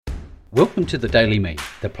Welcome to the Daily Me,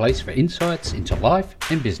 the place for insights into life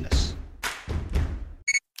and business.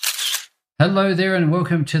 Hello there and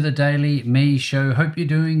welcome to the Daily Me show. Hope you're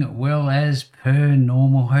doing well as per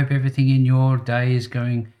normal. Hope everything in your day is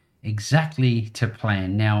going exactly to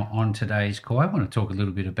plan. Now on today's call, I want to talk a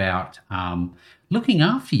little bit about looking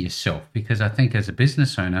after yourself, because I think as a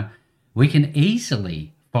business owner, we can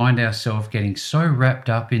easily find ourselves getting so wrapped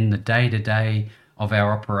up in the day-to-day of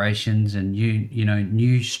our operations and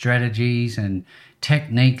new strategies and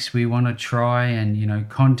techniques we want to try, and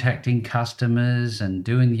contacting customers and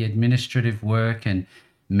doing the administrative work and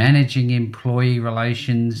managing employee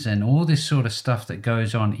relations and all this sort of stuff that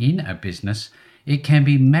goes on in a business. It can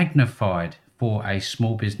be magnified for a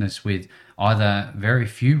small business with either very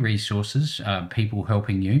few resources, people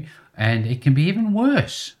helping you, and it can be even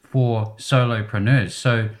worse for solopreneurs.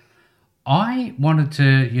 So I wanted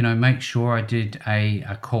to, make sure I did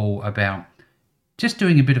a call about just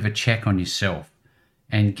doing a bit of a check on yourself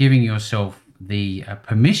and giving yourself the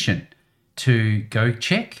permission to go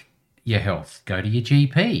check your health. Go to your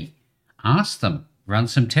GP, ask them, run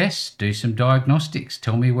some tests, do some diagnostics,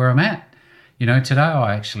 tell me where I'm at. Today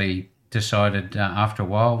I actually decided after a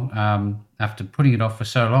while, after putting it off for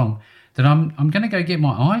so long, that I'm going to go get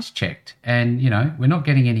my eyes checked. And, we're not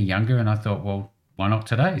getting any younger. And I thought, well, why not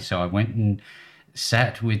today? So I went and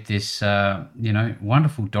sat with this,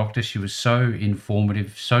 wonderful doctor. She was so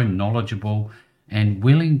informative, so knowledgeable, and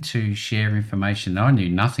willing to share information. I knew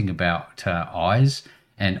nothing about eyes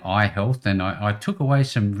and eye health. And I took away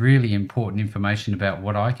some really important information about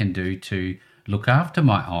what I can do to look after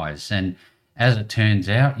my eyes. And as it turns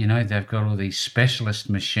out, they've got all these specialist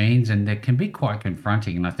machines, and they can be quite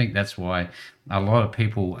confronting. And I think that's why a lot of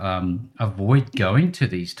people avoid going to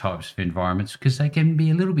these types of environments, because they can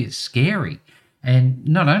be a little bit scary. And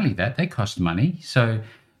not only that, they cost money. So,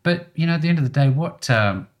 but, at the end of the day,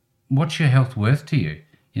 what's your health worth to you?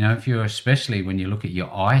 Especially when you look at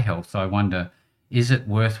your eye health, I wonder, is it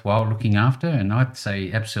worthwhile looking after? And I'd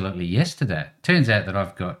say absolutely yes to that. Turns out that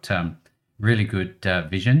I've got really good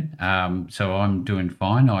vision, so I'm doing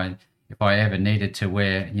fine. If I ever needed to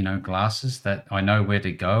wear glasses, that I know where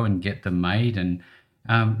to go and get them made. And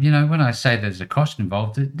when I say there's a cost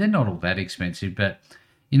involved, they're not all that expensive. But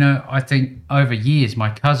I think over years, my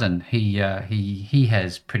cousin, he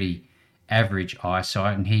has pretty average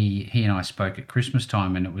eyesight, and he and I spoke at Christmas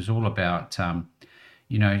time, and it was all about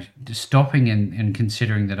stopping and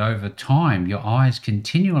considering that over time your eyes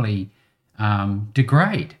continually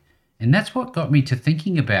degrade. And that's what got me to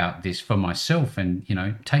thinking about this for myself, and,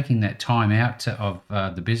 taking that time out of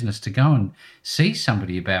the business to go and see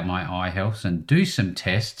somebody about my eye health and do some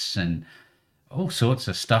tests and all sorts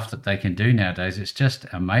of stuff that they can do nowadays. It's just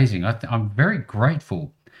amazing. I'm very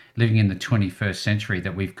grateful living in the 21st century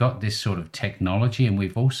that we've got this sort of technology, and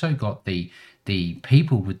we've also got the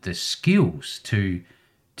people with the skills to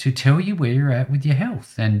tell you where you're at with your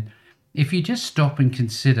health. And if you just stop and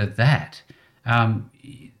consider that,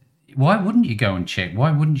 why wouldn't you go and check?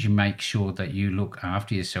 Why wouldn't you make sure that you look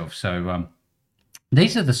after yourself? So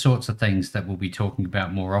these are the sorts of things that we'll be talking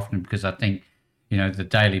about more often, because I think, the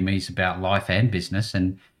Daily Me is about life and business.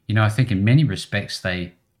 And, I think in many respects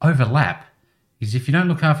they overlap, because if you don't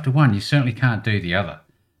look after one, you certainly can't do the other.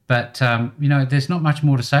 But, there's not much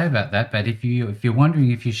more to say about that. But if you're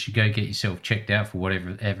wondering if you should go get yourself checked out for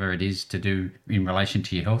whatever it is to do in relation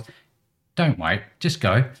to your health, don't wait, just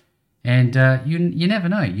go. And you never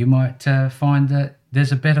know. You might find that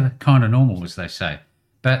there's a better kind of normal, as they say.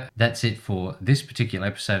 But that's it for this particular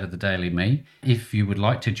episode of the Daily Me. If you would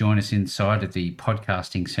like to join us inside of the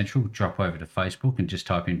Podcasting Central, drop over to Facebook and just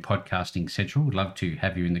type in Podcasting Central. We'd love to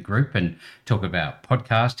have you in the group and talk about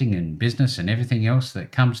podcasting and business and everything else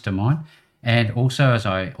that comes to mind. And also, as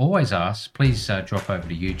I always ask, please drop over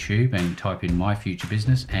to YouTube and type in My Future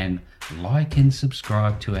Business and like and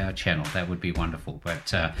subscribe to our channel. That would be wonderful.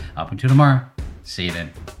 But up until tomorrow, see you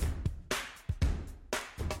then.